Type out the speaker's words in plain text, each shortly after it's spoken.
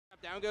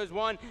Down goes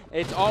one.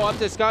 It's all up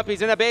to Scump.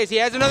 He's in the base. He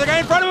has another guy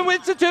in front of him.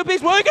 It's a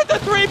two-piece. Will he get the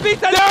three-piece?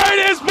 There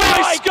it is,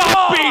 my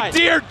Scumpy!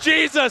 Dear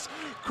Jesus!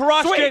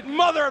 Crushed Sweet it.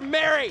 Mother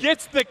Mary!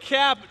 Gets the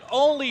cap.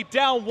 Only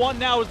down one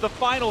now as the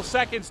final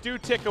seconds do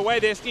tick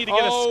away. They just need to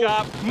get a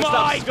Scump.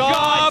 My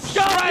God!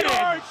 Scump!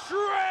 You're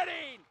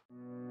shredding!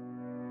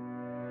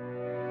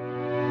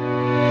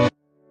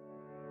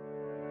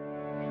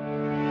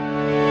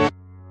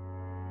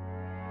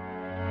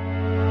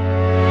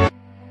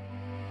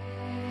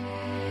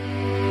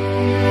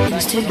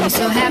 Used to be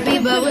so happy,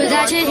 but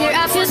without you here,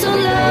 I feel so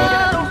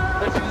low.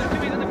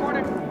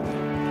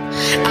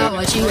 I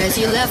watch you as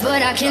you left,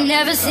 but I can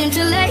never seem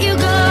to let you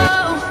go.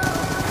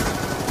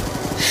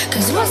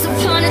 Cause once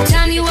upon a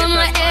time, you were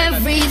my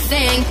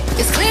everything.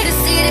 It's clear to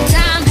see that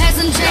time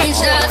hasn't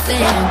changed a thing.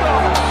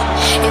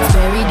 It's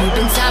very deep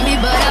inside me,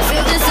 but I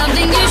feel there's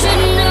something you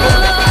should know.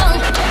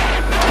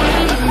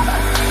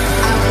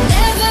 I will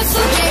never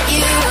forget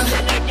you.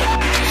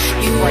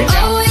 You will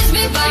always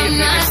be by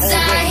my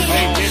side.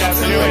 That's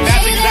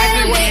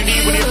exactly what you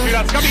need when you do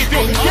that. Scump, you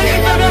do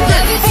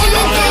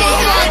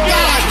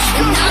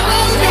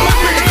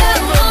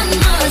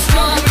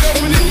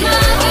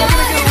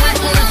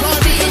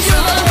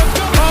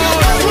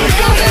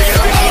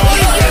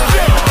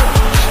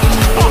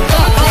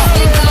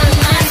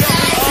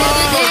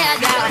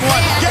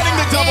Getting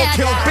the double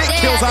kill, big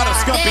kills out of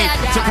Scumpy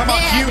to come up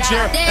huge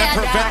here and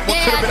prevent what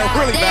could have been a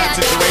really bad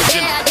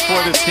situation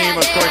for this team.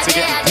 Of course, they're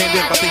getting pinned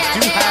in, but they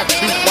do have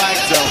two flags,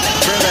 so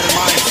bear that in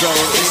mind. So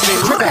they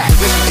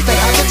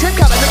have the tip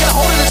coming, they're going to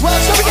hold it as well.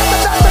 So we get the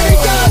knife, and he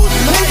does!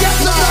 He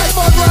gets the knife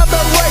on round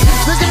the way.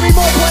 There's going to be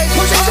more plays,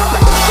 pushing Scumpy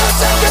to the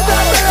second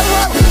knife in a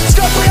row.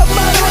 Scumpy a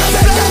man with a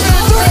second,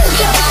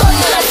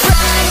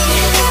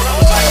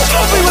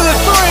 Scumpy with a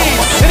three,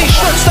 and he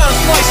shuts down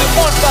twice in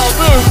one foul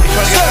move.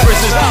 Trying to get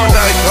Chris's now. He's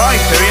trying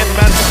to, he had the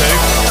man to.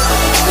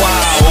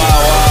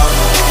 Wow.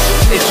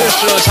 It just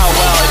shows how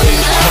well it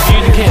is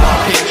communicate and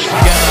pitch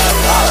together.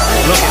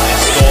 Look at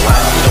this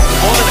scoreline.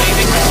 More than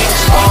anything, I think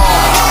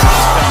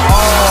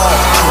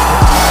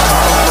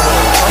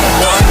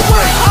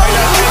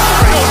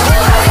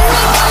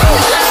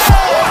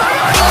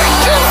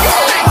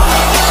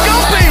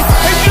Scumpy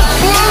has just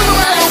blown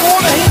them out of the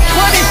water. He's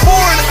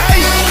 24 and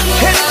 8.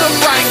 Hits the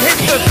bang,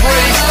 hits the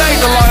three,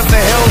 stays alive on the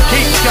hill,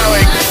 keeps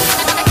going.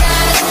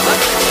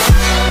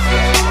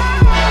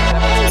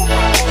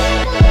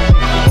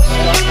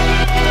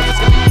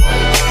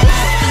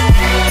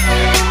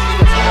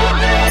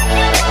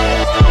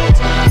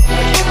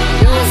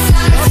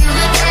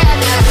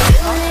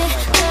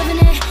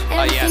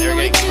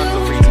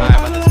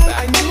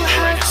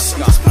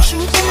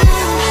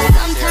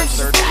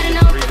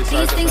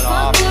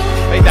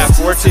 Made that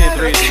 14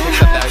 threes, he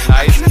picks up that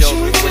nice kill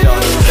with 7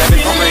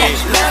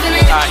 threes.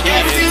 He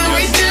is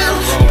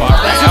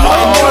robot right now.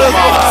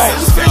 Oh my!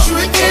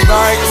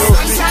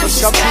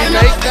 Scumpy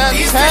make that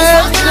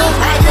 10 kills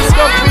for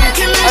Scumpy,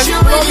 and he's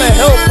on the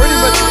hill pretty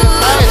much the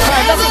entire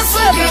time. That's a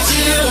 7.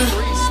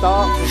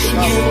 Start for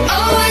Scump.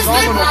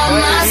 Phenomenal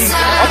play.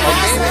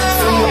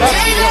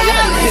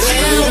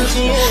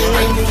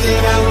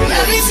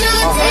 He's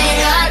up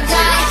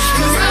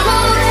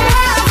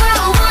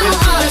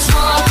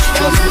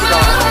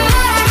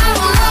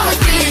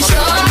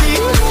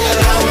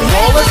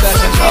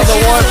That's another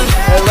one.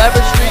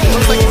 11th Street.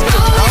 Looks like it's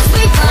going to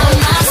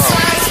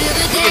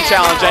He can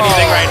challenge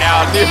anything right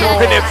now.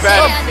 Win it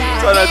back.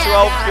 So that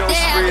 12 kill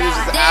spree is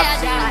just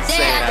absolutely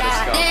insane out of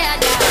Scump.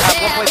 have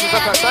one place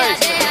left outside.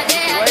 He's going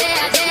to away.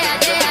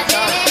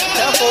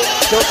 Careful.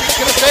 Scumpy's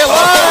going to stay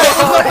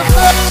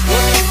alive.